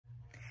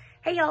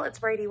Hey y'all, it's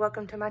Brady.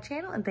 Welcome to my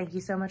channel and thank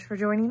you so much for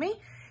joining me.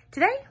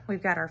 Today,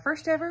 we've got our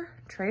first ever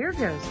Trader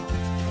Joe's haul.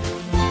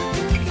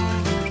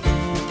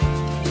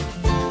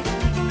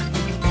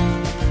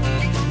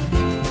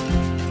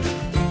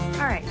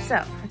 All right,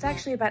 so it's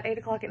actually about 8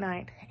 o'clock at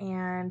night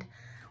and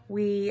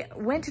we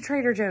went to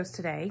Trader Joe's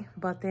today,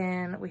 but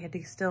then we had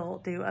to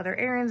still do other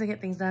errands and get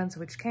things done.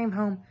 So we just came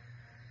home,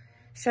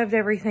 shoved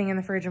everything in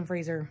the fridge and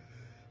freezer,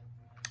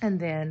 and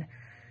then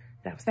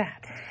that was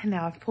that. And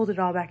now I've pulled it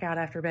all back out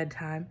after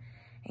bedtime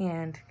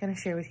and gonna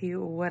share with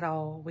you what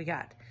all we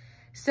got.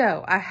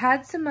 So I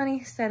had some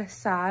money set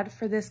aside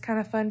for this kind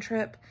of fun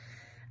trip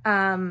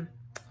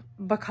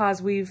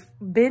because we've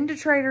been to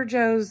Trader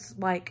Joe's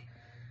like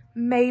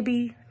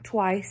maybe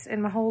twice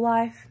in my whole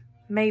life,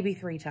 maybe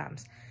 3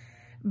 times.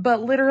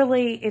 But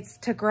literally it's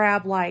to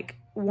grab like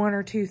 1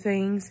 or 2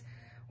 things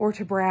or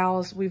to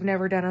browse. We've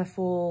never done a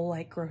full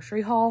like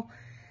grocery haul.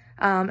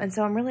 And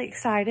so I'm really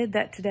excited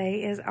that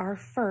today is our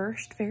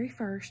very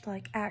first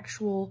like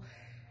actual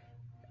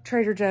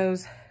Trader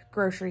Joe's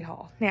grocery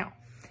haul. Now,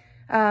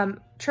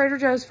 Trader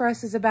Joe's for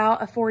us is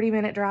about a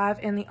 40-minute drive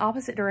in the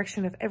opposite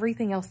direction of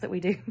everything else that we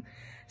do.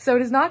 So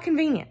it is not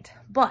convenient,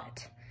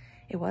 but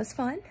it was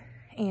fun.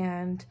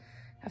 And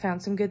I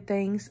found some good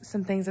things,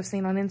 some things I've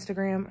seen on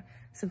Instagram,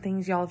 some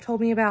things y'all have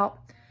told me about.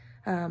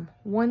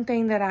 One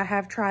thing that I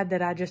have tried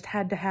that I just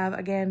had to have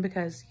again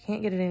because you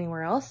can't get it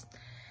anywhere else.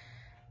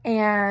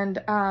 And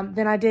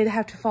then I did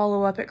have to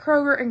follow up at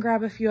Kroger and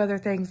grab a few other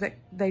things that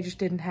they just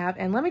didn't have.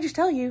 And let me just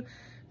tell you,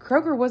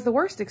 Kroger was the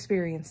worst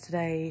experience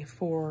today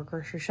for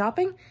grocery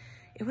shopping.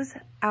 It was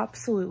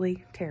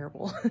absolutely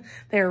terrible.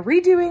 They're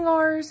redoing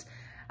ours.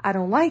 I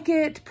don't like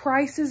it.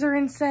 Prices are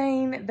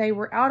insane. They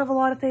were out of a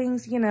lot of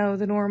things, you know,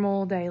 the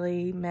normal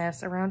daily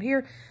mess around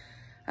here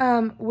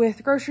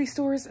with grocery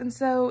stores. And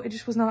so it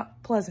just was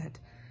not pleasant.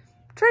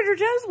 Trader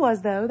Joe's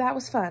was though. That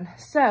was fun.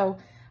 So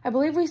I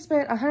believe we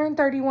spent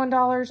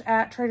 $131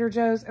 at Trader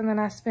Joe's, and then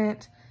I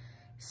spent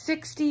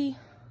 $61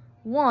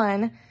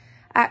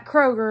 at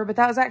Kroger, but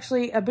that was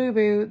actually a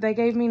boo-boo. They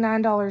gave me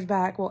 $9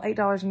 back, well,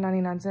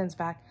 $8.99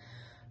 back,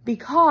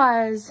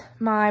 because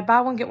my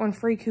buy one, get one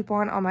free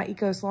coupon on my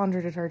Ecos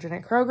laundry detergent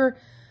at Kroger,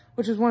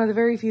 which was one of the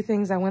very few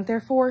things I went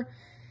there for.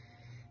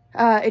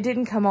 It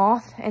didn't come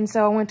off, and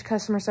so I went to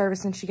customer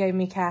service and she gave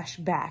me cash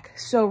back.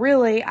 So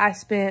really, I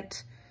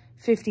spent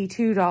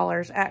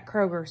 $52 at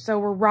Kroger. So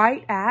we're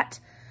right at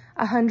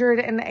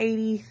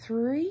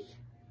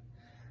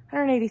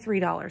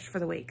 $183 for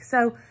the week.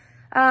 So,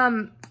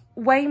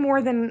 way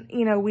more than,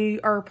 you know, we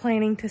are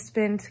planning to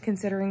spend,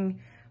 considering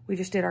we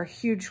just did our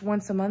huge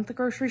once a month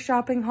grocery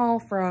shopping haul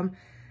from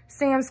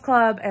Sam's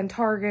Club and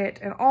Target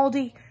and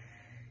Aldi.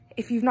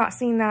 If you've not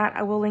seen that,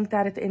 I will link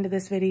that at the end of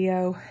this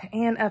video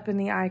and up in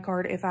the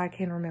iCard if I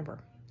can remember.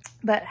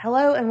 But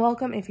hello and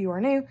welcome if you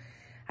are new.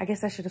 I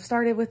guess I should have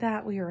started with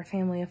that. We are a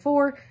family of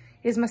 4.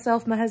 It is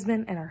myself, my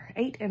husband, and our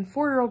 8- and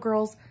 4-year-old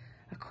girls.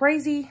 A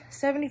crazy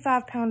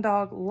 75-pound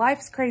dog.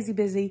 Life's crazy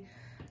busy.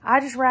 I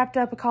just wrapped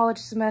up a college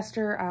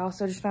semester. I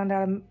also just found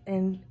out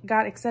and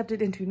got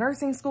accepted into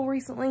nursing school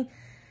recently.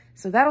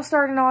 So that'll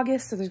start in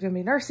August. So there's going to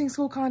be nursing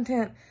school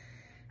content.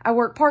 I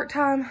work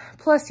part-time,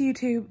 plus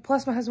YouTube,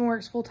 plus my husband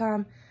works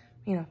full-time,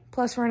 you know,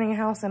 plus running a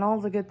house and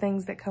all the good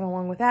things that come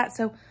along with that.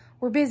 So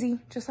we're busy,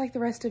 just like the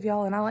rest of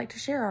y'all. And I like to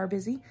share our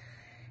busy.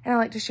 And I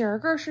like to share our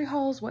grocery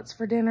hauls, what's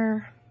for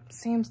dinner,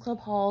 Sam's Club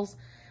hauls.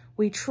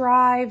 We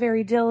try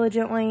very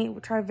diligently, we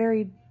try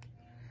very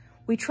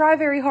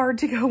hard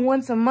to go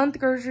once a month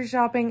grocery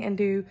shopping and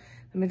do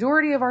the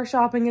majority of our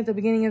shopping at the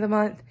beginning of the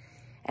month.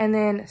 And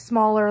then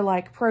smaller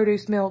like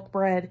produce, milk,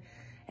 bread,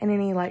 and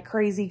any like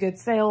crazy good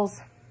sales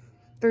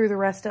through the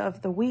rest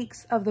of the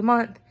weeks of the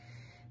month.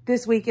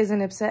 This week is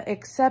an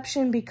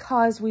exception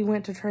because we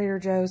went to Trader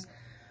Joe's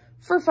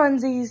for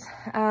funsies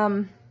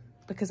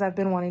because I've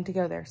been wanting to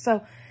go there.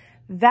 So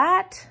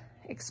that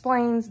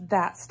explains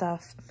that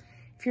stuff.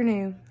 If you're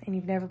new and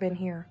you've never been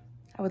here,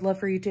 I would love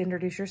for you to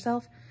introduce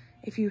yourself.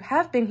 If you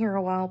have been here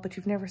a while, but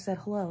you've never said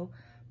hello,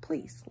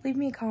 please leave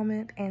me a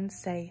comment and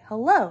say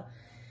hello.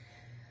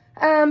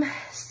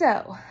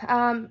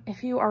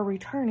 If you are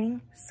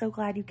returning, so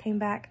glad you came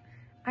back.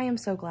 I am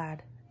so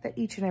glad that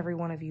each and every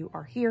one of you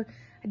are here.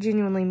 I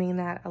genuinely mean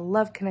that. I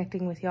love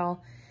connecting with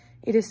y'all.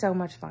 It is so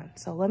much fun.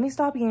 So let me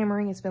stop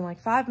yammering. It's been like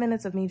 5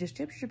 minutes of me just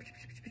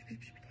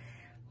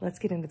let's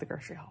get into the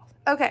grocery haul.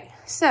 Okay,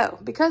 so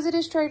because it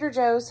is Trader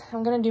Joe's,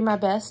 I'm going to do my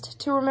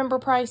best to remember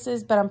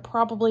prices, but I'm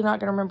probably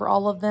not going to remember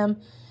all of them.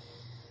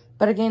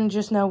 But again,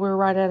 just know we're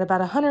right at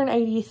about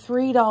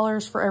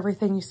 $183 for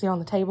everything you see on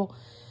the table.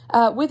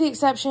 With the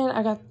exception,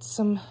 I got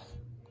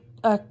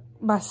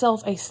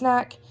myself a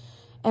snack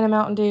and a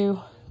Mountain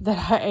Dew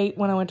that I ate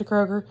when I went to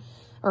Kroger,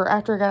 or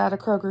after I got out of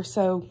Kroger,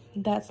 so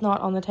that's not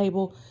on the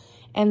table.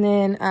 And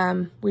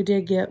then we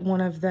did get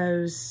one of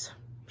those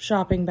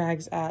shopping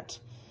bags at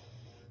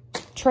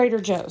Trader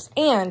Joe's.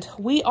 And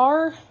we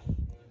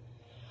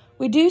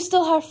do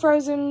still have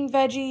frozen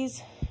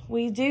veggies.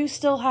 We do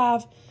still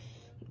have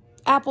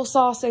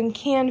applesauce and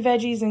canned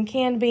veggies and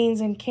canned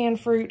beans and canned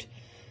fruit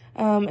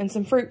and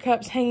some fruit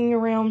cups hanging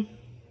around.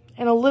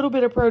 and a little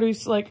bit of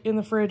produce like in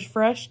the fridge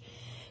fresh.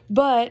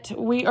 But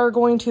we are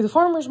going to the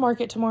farmer's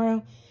market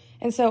tomorrow.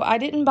 And so I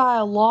didn't buy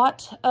a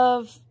lot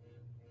of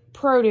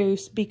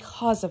produce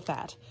because of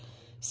that.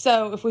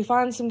 So if we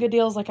find some good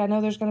deals, like I know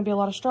there's going to be a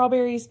lot of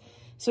strawberries.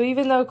 So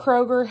even though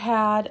Kroger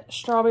had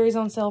strawberries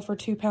on sale for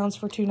 2 pounds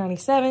for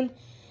 $2.97,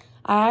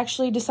 I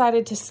actually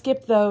decided to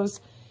skip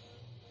those.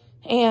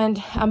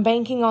 And I'm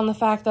banking on the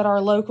fact that our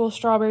local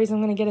strawberries I'm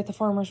going to get at the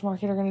farmer's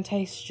market are going to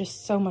taste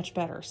just so much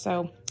better.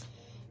 So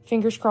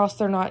fingers crossed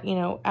they're not, you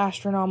know,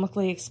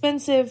 astronomically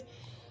expensive.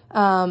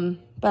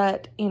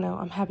 But, you know,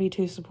 I'm happy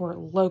to support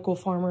local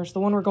farmers. The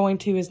one we're going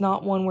to is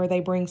not one where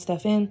they bring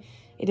stuff in.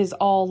 It is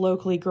all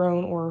locally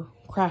grown or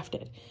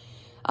crafted.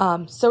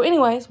 So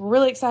anyways, we're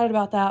really excited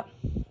about that.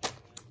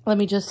 Let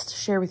me just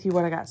share with you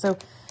what I got. So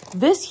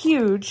this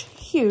huge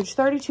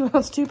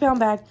 32-ounce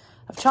 2-pound bag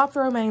of chopped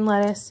romaine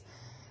lettuce.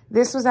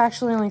 This was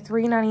actually only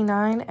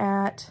 $3.99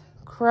 at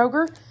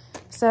Kroger.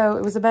 So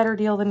it was a better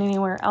deal than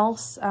anywhere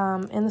else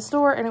in the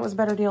store. And it was a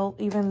better deal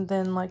even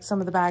than like some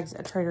of the bags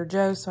at Trader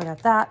Joe's. So I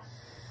got that.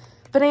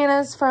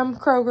 Bananas from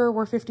Kroger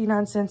were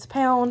 59 cents a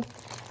pound.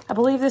 I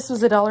believe this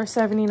was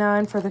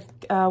 $1.79 for the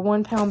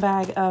 1-pound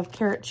bag of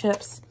carrot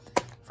chips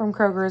from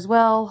Kroger as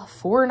well.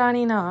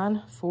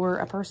 $4.99 for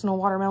a personal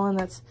watermelon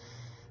that's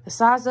the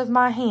size of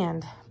my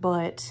hand,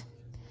 but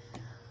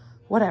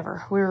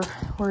whatever.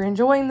 We're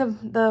enjoying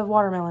the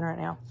watermelon right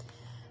now.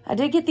 I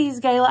did get these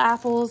Gala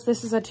apples.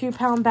 This is a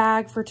 2-pound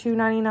bag for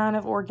 $2.99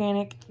 of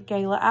organic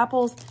Gala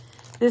apples.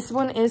 This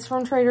one is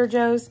from Trader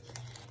Joe's.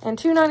 And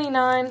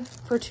 $2.99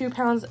 for 2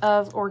 pounds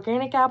of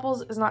organic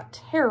apples is not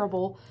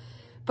terrible.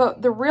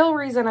 But the real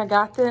reason I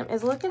got them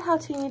is look at how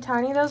teeny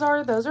tiny those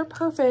are. Those are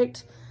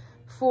perfect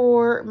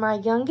for my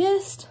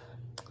youngest,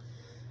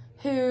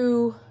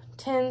 who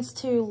tends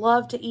to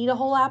love to eat a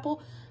whole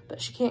apple, but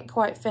she can't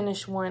quite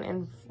finish one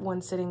in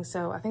one sitting.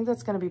 So I think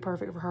that's going to be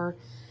perfect for her.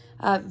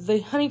 The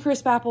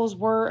Honeycrisp apples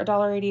were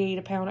 $1.88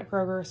 a pound at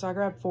Kroger, so I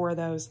grabbed 4 of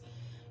those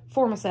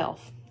for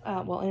myself.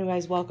 Well,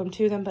 anyways, welcome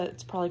to them, but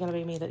it's probably going to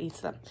be me that eats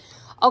them.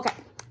 Okay,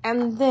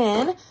 and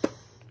then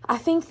I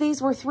think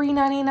these were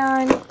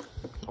 $3.99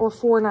 or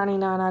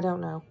 $4.99, I don't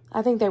know.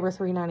 I think they were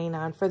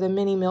 $3.99 for the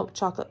mini milk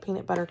chocolate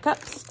peanut butter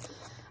cups.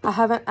 I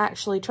haven't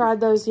actually tried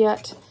those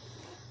yet.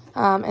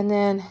 And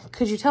then,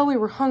 could you tell we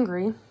were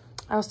hungry?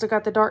 I also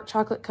got the dark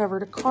chocolate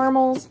covered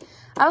caramels.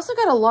 I also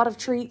got a lot of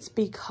treats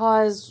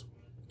because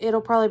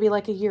it'll probably be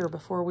like a year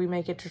before we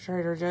make it to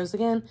Trader Joe's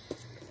again.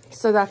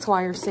 So that's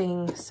why you're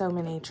seeing so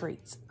many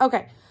treats.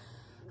 Okay.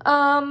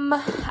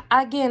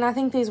 Again, I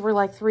think these were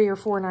like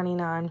 $3 or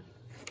 $4.99.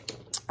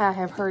 I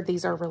have heard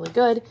these are really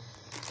good.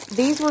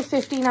 These were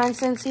 59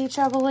 cents each,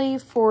 I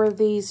believe, for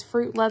these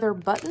fruit leather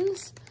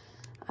buttons.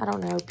 I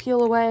don't know,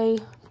 peel away,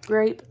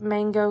 grape,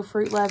 mango,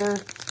 fruit leather.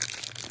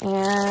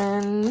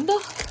 And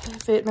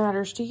if it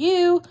matters to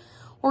you,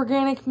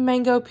 organic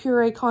mango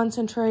puree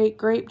concentrate,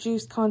 grape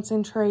juice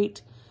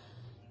concentrate,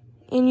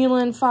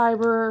 inulin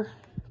fiber,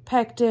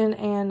 pectin,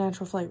 and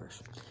natural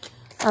flavors.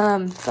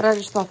 But I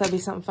just thought that'd be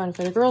something fun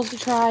for the girls to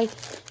try.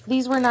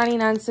 These were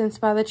 99 cents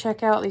by the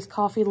checkout. These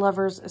Coffee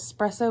Lovers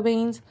espresso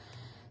beans.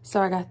 So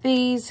I got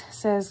these. It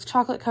says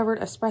chocolate covered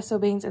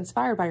espresso beans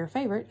inspired by your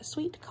favorite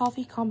sweet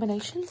coffee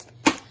combinations.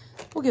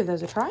 We'll give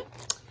those a try.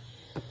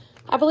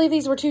 I believe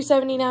these were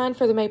 $2.79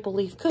 for the maple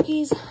leaf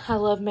cookies. I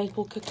love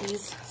maple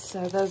cookies,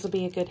 so those will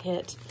be a good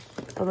hit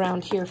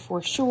around here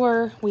for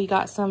sure. We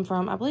got some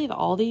from, I believe,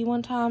 Aldi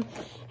one time,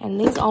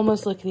 and these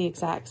almost look the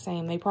exact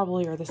same. They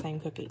probably are the same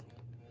cookie.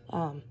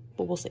 But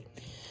we'll see.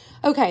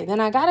 Okay, then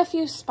I got a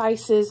few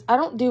spices. I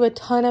don't do a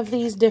ton of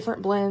these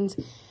different blends,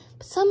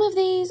 but some of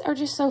these are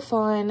just so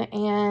fun,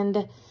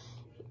 and,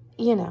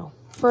 you know,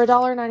 for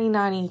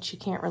 $1.99 each, you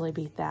can't really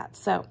beat that.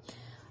 So,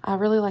 I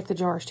really like the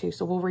jars, too,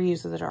 so we'll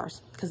reuse the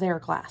jars, because they are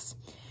glass.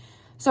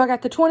 So, I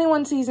got the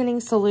 21 Seasoning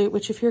Salute,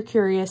 which, if you're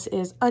curious,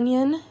 is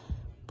onion,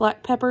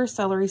 black pepper,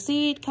 celery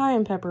seed,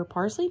 cayenne pepper,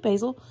 parsley,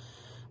 basil,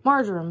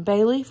 marjoram,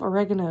 bay leaf,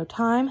 oregano,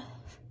 thyme,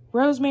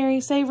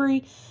 rosemary,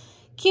 savory,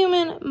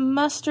 cumin,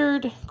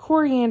 mustard,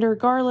 coriander,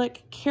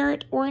 garlic,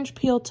 carrot, orange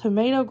peel,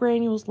 tomato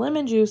granules,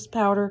 lemon juice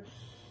powder,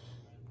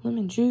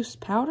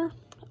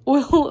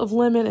 oil of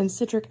lemon, and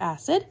citric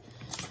acid.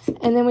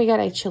 And then we got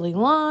a chili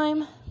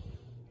lime,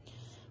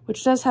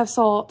 which does have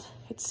salt.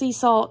 It's sea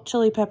salt,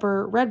 chili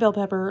pepper, red bell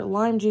pepper,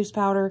 lime juice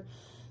powder,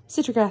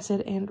 citric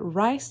acid, and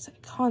rice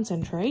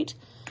concentrate.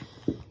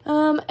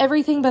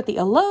 Everything but the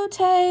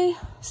elote,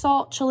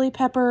 salt, chili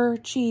pepper,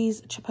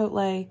 cheese,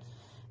 chipotle,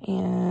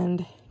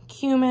 and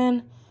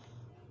cumin.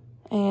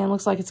 And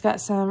looks like it's got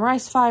some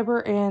rice fiber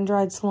and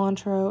dried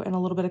cilantro and a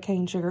little bit of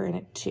cane sugar in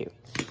it too.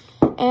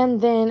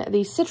 And then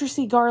the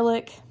citrusy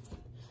garlic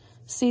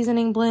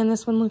seasoning blend.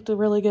 This one looked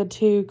really good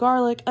too.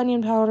 Garlic,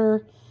 onion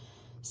powder,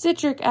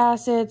 citric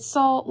acid,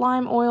 salt,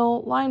 lime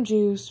oil, lime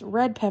juice,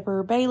 red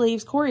pepper, bay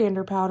leaves,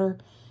 coriander powder,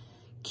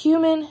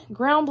 cumin,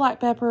 ground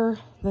black pepper,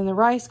 then the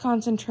rice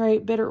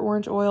concentrate, bitter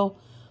orange oil,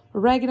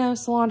 oregano,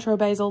 cilantro,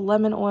 basil,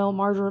 lemon oil,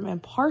 marjoram,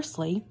 and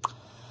parsley.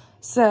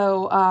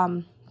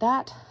 So,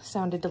 that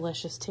sounded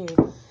delicious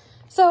too.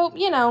 So,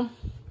 you know,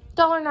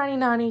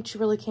 $1.99 each. You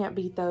really can't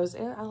beat those.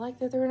 And I like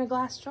that they're in a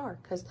glass jar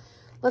because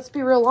let's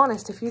be real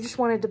honest. If you just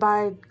wanted to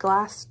buy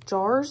glass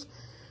jars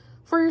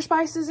for your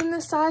spices in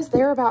this size,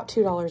 they're about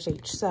 $2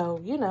 each. So,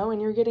 you know,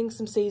 and you're getting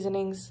some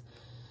seasonings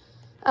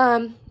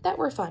that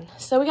were fun.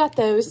 So we got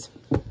those.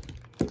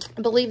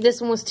 I believe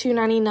this one was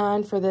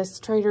 $2.99 for this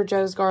Trader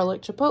Joe's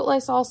garlic chipotle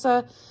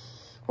salsa.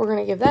 We're going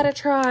to give that a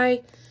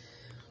try.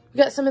 We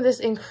got some of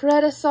this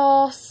Incredi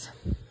sauce.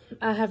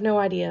 I have no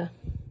idea.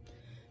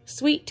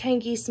 Sweet,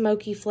 tangy,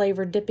 smoky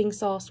flavored dipping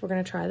sauce. We're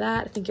going to try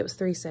that. I think it was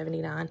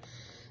 $3.79.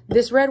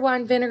 This red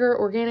wine vinegar,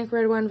 organic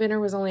red wine vinegar,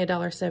 was only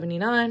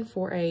 $1.79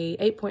 for a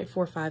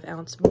 8.45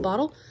 ounce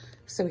bottle.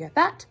 So we got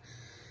that.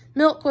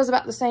 Milk was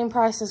about the same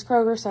price as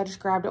Kroger, so I just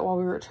grabbed it while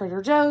we were at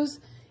Trader Joe's.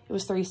 It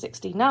was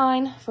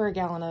 $3.69 for a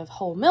gallon of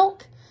whole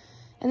milk.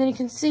 And then you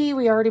can see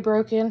we already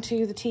broke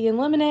into the tea and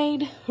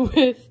lemonade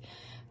with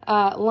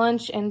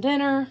lunch and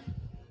dinner.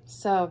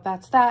 So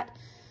that's that.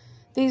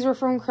 These were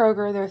from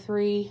Kroger. They're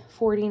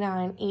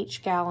 $3.49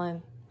 each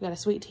gallon. We got a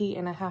sweet tea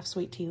and a half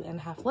sweet tea and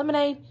a half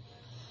lemonade.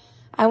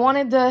 I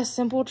wanted the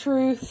Simple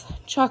Truth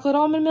chocolate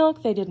almond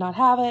milk. They did not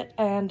have it.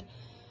 And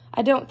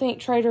I don't think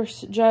Trader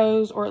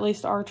Joe's, or at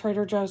least our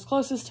Trader Joe's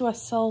closest to us,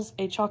 sells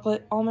a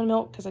chocolate almond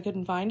milk because I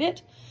couldn't find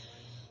it.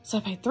 So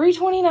I paid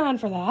 $3.29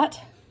 for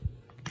that.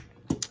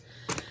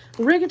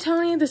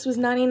 Rigatoni, this was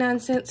 99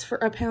 cents for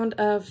a pound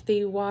of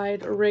the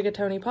wide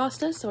rigatoni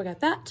pasta, so I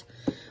got that.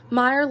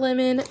 Meyer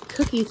Lemon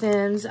Cookie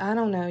Thins. I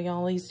don't know,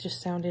 y'all. These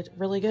just sounded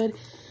really good.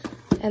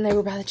 And they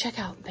were by the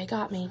checkout. They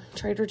got me.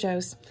 Trader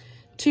Joe's.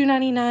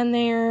 $2.99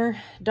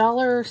 there.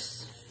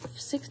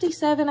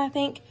 $1.67, I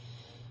think,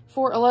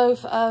 for a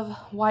loaf of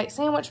white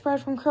sandwich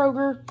bread from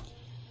Kroger.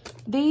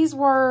 These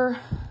were,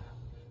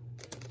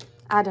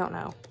 I don't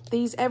know.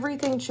 These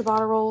everything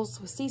ciabatta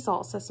rolls with sea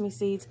salt, sesame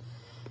seeds,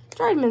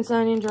 dried minced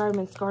onion, dried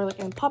minced garlic,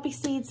 and poppy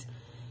seeds.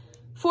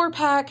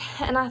 4-pack,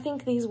 and I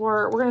think these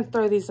were, we're going to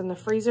throw these in the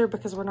freezer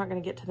because we're not going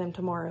to get to them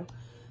tomorrow.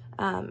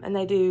 And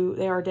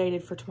they are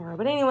dated for tomorrow.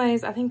 But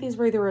anyways, I think these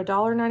were either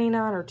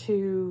 $1.99 or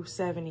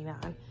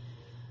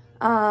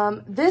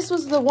 $2.79. This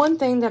was the one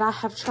thing that I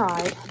have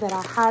tried that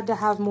I had to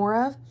have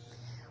more of.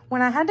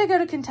 When I had to go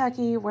to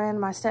Kentucky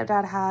when my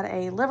stepdad had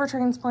a liver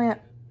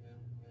transplant,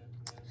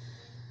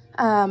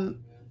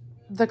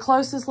 the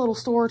closest little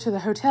store to the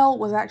hotel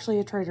was actually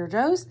a Trader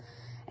Joe's,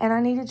 and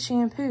I needed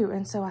shampoo.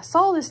 And so I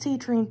saw this Tea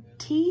Tree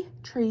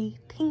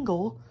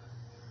Tingle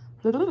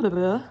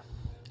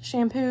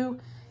shampoo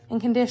and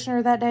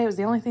conditioner that day. It was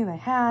the only thing they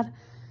had,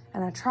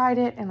 and I tried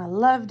it, and I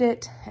loved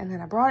it, and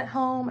then I brought it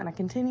home, and I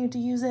continued to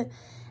use it,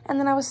 and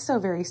then I was so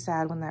very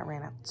sad when that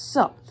ran out.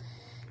 So,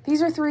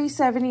 these are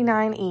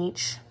 $3.79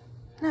 each.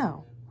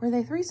 No, were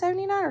they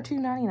 $3.79 or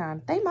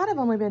 $2.99? They might have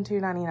only been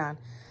 $2.99.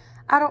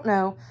 I don't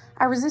know.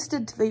 I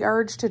resisted the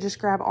urge to just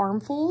grab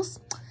armfuls,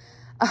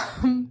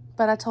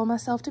 but I told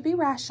myself to be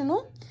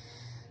rational.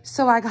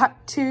 So I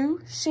got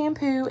 2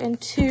 shampoo and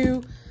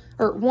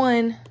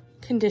 1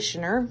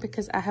 conditioner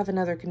because I have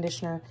another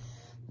conditioner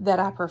that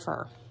I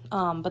prefer.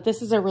 But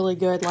this is a really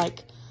good,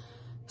 like,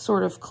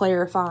 sort of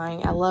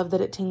clarifying. I love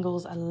that it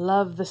tingles. I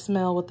love the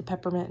smell with the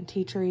peppermint and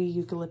tea tree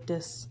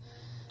eucalyptus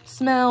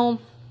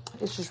smell.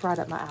 It's just right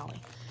up my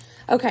alley.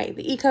 Okay,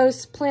 the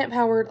Ecos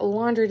plant-powered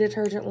laundry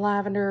detergent,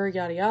 lavender,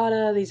 yada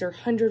yada. These are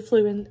 100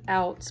 fluid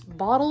ounce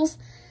bottles.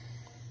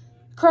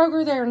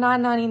 Kroger, they're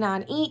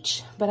 $9.99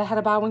 each, but I had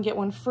a buy one, get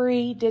one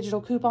free digital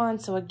coupon.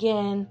 So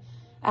again,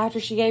 after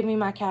she gave me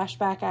my cash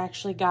back, I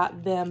actually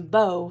got them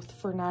both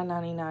for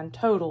 $9.99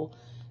 total.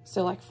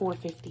 So like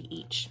 $4.50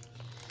 each.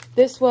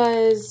 This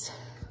was,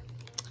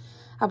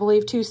 I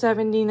believe,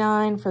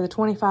 $2.79 for the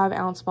 25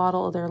 ounce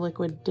bottle of their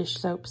liquid dish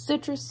soap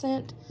citrus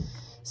scent.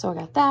 So I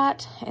got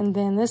that. And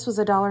then this was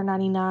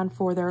 $1.99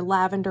 for their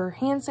lavender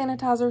hand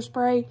sanitizer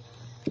spray.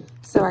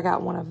 So I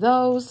got one of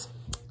those.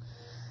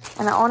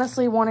 And I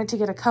honestly wanted to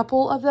get a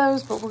couple of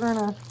those, but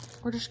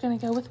we're just gonna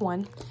go with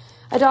one.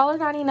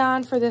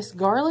 $1.99 for this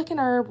garlic and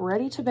herb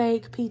ready to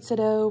bake pizza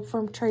dough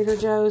from Trader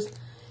Joe's.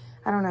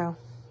 I don't know.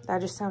 That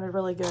just sounded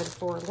really good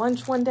for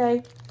lunch one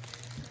day.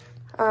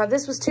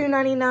 This was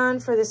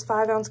 $2.99 for this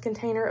 5 ounce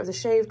container of the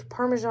shaved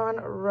Parmesan,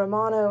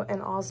 Romano,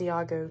 and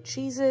Asiago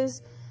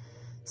cheeses.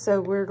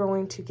 So we're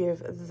going to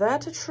give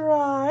that a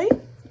try.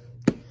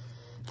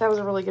 That was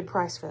a really good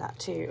price for that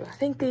too. I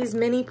think these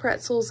mini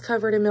pretzels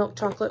covered in milk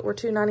chocolate were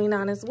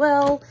 $2.99 as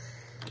well.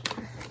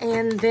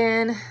 And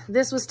then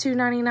this was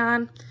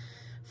 $2.99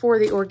 for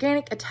the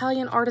organic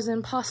Italian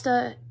artisan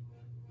pasta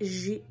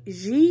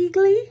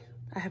Gigli.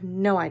 I have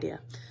no idea.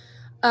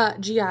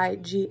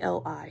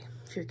 Gigli,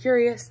 if you're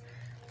curious.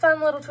 Fun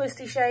little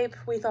twisty shape.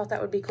 We thought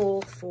that would be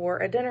cool for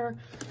a dinner.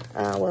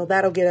 Well,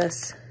 that'll get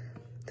us,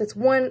 that's a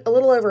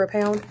little over a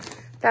pound.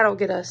 That'll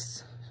get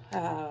us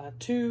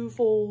 2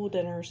 full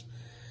dinners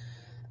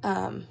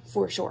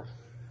for sure,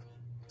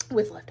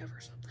 with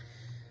leftovers.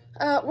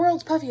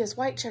 World's Puffiest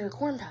White Cheddar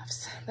Corn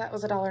Puffs. That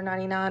was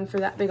 $1.99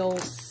 for that big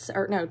old,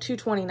 or no,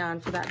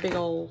 $2.29 for that big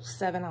old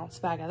 7 ounce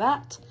bag of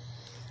that.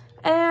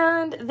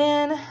 And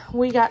then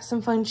we got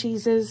some fun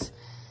cheeses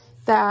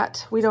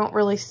that we don't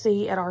really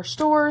see at our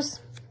stores.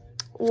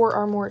 or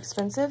are more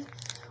expensive,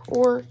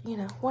 or, you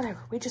know, whatever.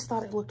 We just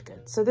thought it looked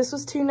good. So this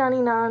was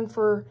 $2.99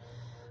 for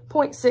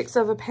 0.6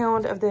 of a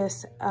pound of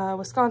this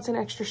Wisconsin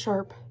extra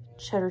sharp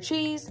cheddar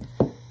cheese.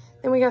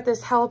 Then we got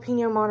this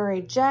jalapeno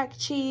Monterey Jack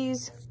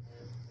cheese.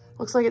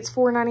 Looks like it's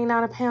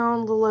 $4.99 a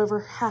pound. A little over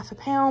half a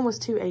pound was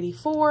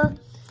 $2.84.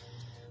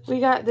 We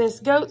got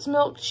this goat's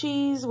milk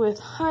cheese with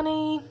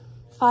honey,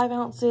 5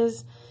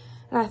 ounces.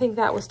 And I think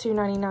that was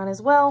 $2.99 as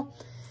well.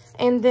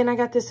 And then I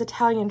got this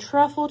Italian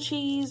truffle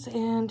cheese,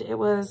 and it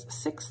was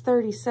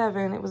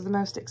 $6.37. It was the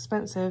most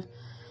expensive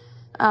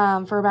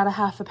for about a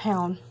half a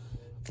pound.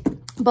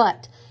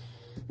 But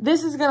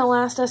this is going to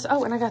last us.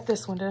 Oh, and I got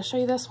this one. Did I show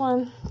you this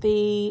one?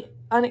 The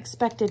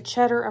unexpected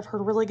cheddar. I've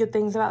heard really good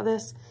things about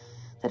this.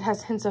 That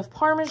has hints of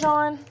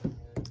Parmesan.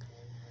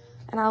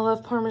 And I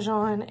love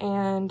Parmesan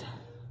and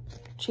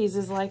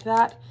cheeses like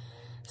that.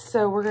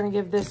 So we're going to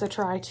give this a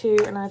try too.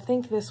 And I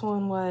think this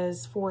one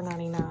was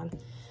 $4.99.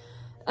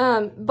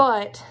 Or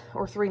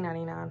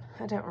 $3.99.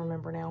 I don't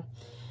remember now.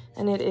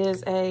 And it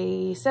is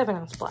a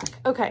 7-ounce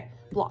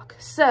block.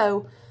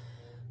 So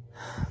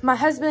my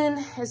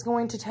husband is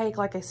going to take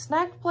like a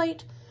snack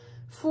plate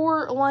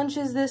for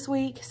lunches this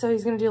week. So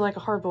he's going to do like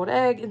a hard-boiled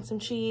egg and some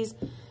cheese,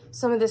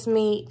 some of this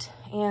meat,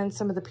 and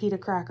some of the pita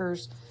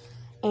crackers,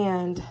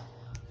 and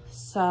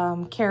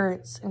some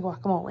carrots and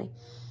guacamole.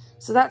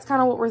 So that's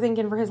kind of what we're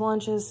thinking for his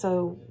lunches.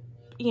 So,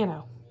 you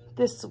know,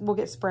 this will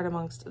get spread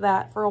amongst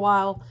that for a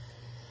while.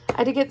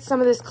 I did get some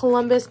of this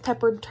Columbus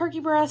peppered turkey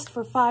breast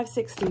for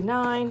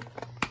 $5.69.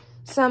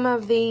 Some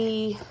of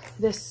this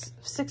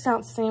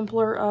 6-ounce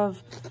sampler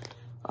of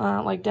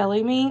like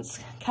deli meats,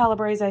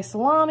 calabrese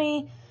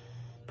salami,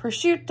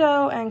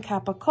 prosciutto, and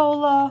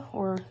capicola,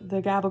 or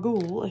the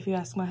gabagool, if you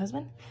ask my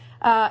husband.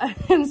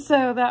 And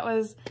so that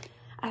was,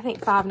 I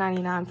think,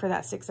 $5.99 for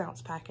that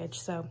 6-ounce package.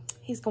 So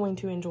he's going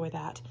to enjoy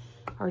that.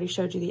 I already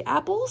showed you the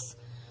apples.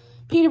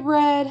 Pita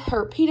bread,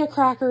 or pita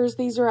crackers.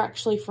 These are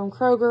actually from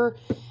Kroger,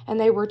 and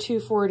they were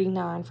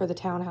 $2.49 for the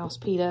Townhouse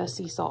Pita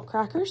sea salt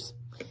crackers.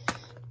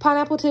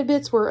 Pineapple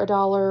tidbits were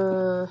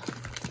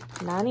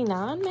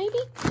 $1.99 maybe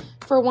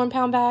for a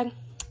 1-pound bag.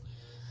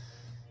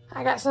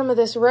 I got some of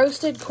this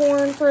roasted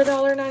corn for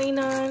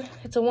 $1.99.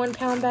 It's a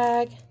 1-pound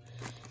bag.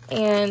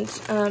 And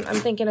I'm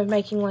thinking of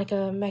making like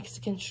a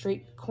Mexican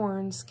street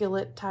corn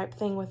skillet type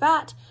thing with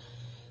that.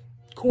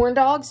 Corn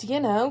dogs, you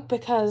know,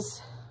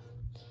 because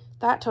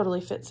that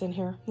totally fits in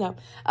here. No,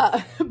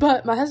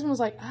 but my husband was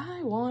like,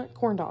 I want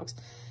corn dogs.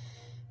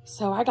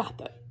 So I got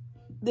that.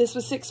 This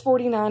was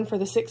 $6.49 for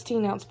the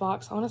 16-ounce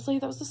box. Honestly,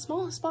 that was the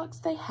smallest box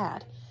they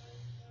had.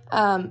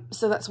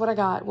 So that's what I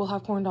got. We'll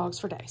have corn dogs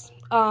for days.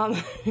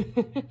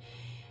 It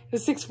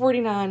was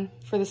 $6.49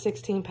 for the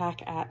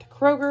 16-pack at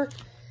Kroger.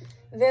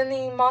 Then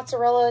the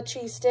mozzarella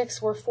cheese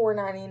sticks were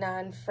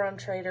 $4.99 from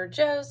Trader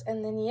Joe's.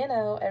 And then, you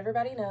know,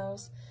 everybody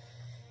knows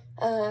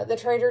the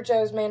Trader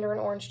Joe's Mandarin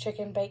Orange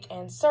Chicken Bake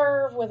and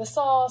Serve with a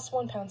sauce,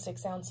 1 pound,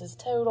 6 ounces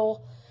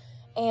total.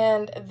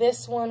 And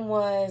this one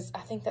was, I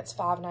think that's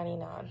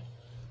 $5.99.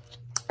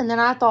 And then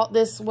I thought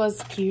this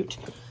was cute.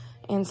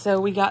 And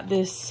so we got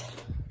this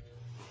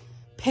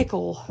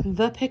pickle,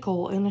 the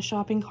pickle, in a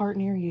shopping cart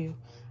near you.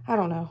 I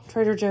don't know.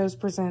 Trader Joe's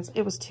presents.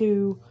 It was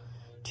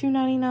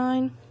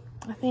 $2.99,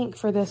 I think,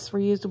 for this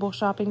reusable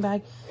shopping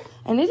bag.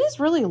 And it is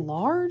really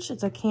large.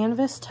 It's a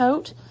canvas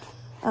tote.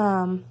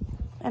 And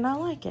I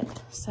like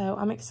it. So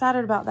I'm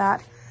excited about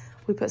that.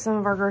 We put some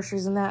of our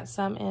groceries in that,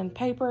 some in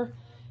paper.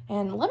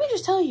 And let me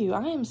just tell you,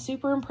 I am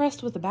super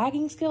impressed with the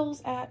bagging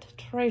skills at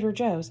Trader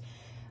Joe's.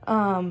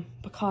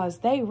 Because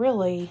they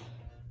really,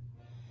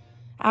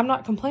 I'm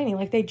not complaining.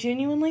 Like, they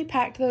genuinely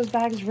packed those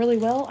bags really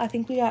well. I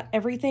think we got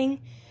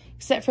everything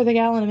except for the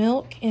gallon of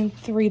milk in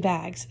 3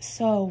 bags.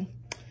 So,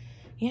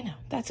 you know,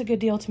 that's a good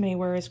deal to me.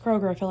 Whereas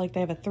Kroger, I feel like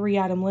they have a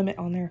 3-item limit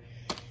on their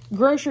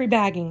grocery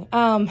bagging.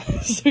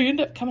 So you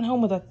end up coming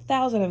home with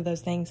 1,000 of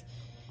those things.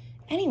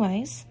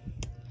 Anyways,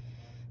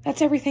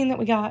 that's everything that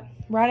we got.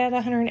 Right at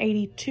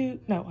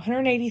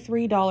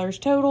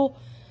 $183 total.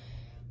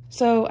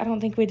 So I don't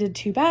think we did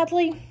too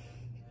badly.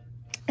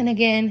 And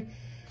again,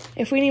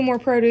 if we need more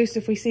produce,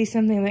 if we see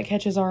something that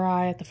catches our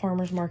eye at the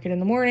farmer's market in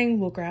the morning,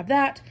 we'll grab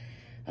that.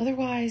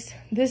 Otherwise,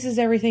 this is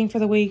everything for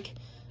the week.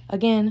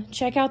 Again,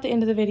 check out the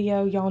end of the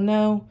video. Y'all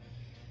know,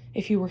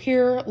 if you were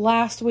here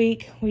last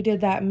week, we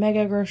did that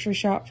mega grocery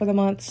shop for the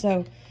month.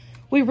 So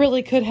we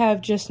really could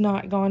have just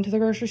not gone to the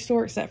grocery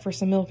store except for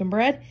some milk and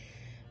bread.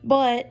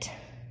 But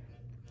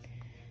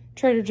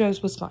Trader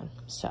Joe's was fun.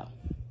 So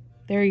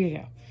there you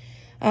go.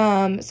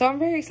 So I'm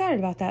very excited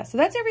about that. So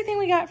that's everything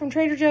we got from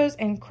Trader Joe's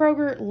and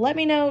Kroger. Let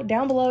me know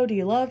down below. Do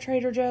you love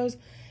Trader Joe's?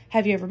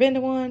 Have you ever been to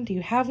one? Do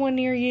you have one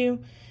near you?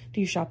 Do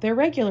you shop there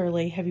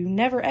regularly? Have you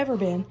never ever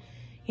been?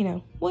 You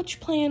know, what's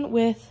your plan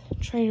with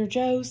Trader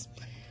Joe's?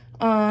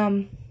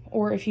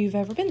 Or if you've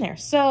ever been there.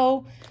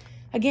 So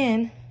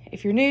again,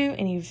 if you're new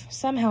and you've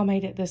somehow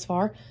made it this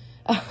far,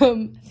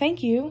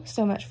 thank you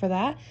so much for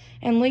that.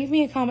 And leave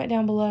me a comment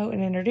down below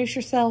and introduce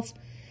yourself.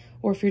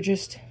 Or if you're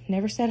just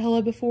never said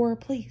hello before,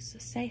 please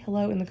say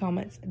hello in the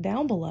comments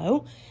down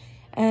below.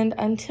 And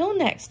until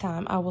next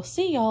time, I will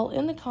see y'all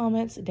in the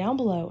comments down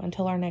below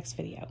until our next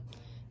video.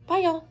 Bye,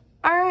 y'all.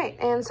 All right,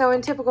 and so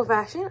in typical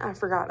fashion, I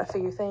forgot a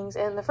few things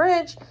in the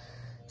fridge.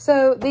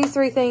 So these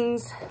 3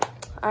 things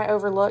I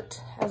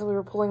overlooked as we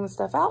were pulling the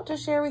stuff out to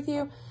share with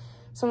you.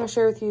 So I'm gonna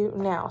share with you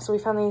now. So we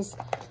found these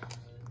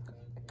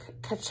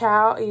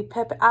cacao e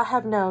pepe. I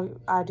have no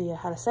idea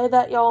how to say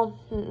that, y'all.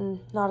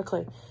 Not a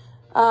clue.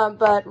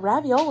 But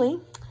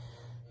ravioli,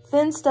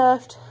 thin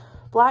stuffed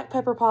black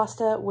pepper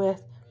pasta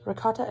with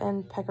ricotta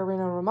and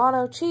pecorino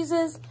romano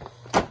cheeses.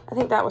 I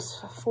think that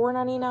was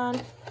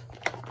 $4.99.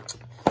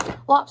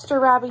 Lobster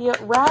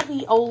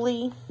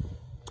ravioli.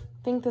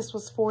 I think this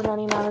was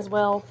 $4.99 as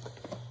well.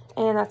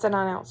 And that's a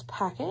 9-ounce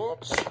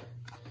package.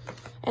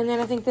 And then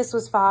I think this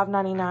was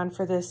 $5.99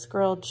 for this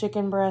grilled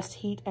chicken breast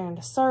heat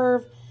and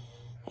serve.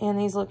 And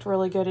these looked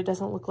really good. It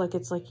doesn't look like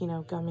it's like, you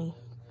know, gummy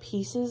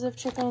pieces of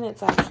chicken.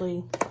 It's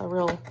actually a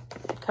real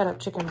cut up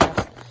chicken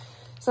breast.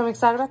 So I'm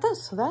excited about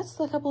this. So that's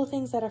the couple of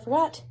things that I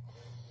forgot.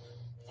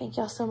 Thank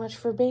y'all so much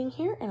for being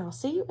here. And I'll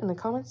see you in the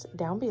comments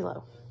down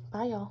below.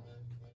 Bye, y'all.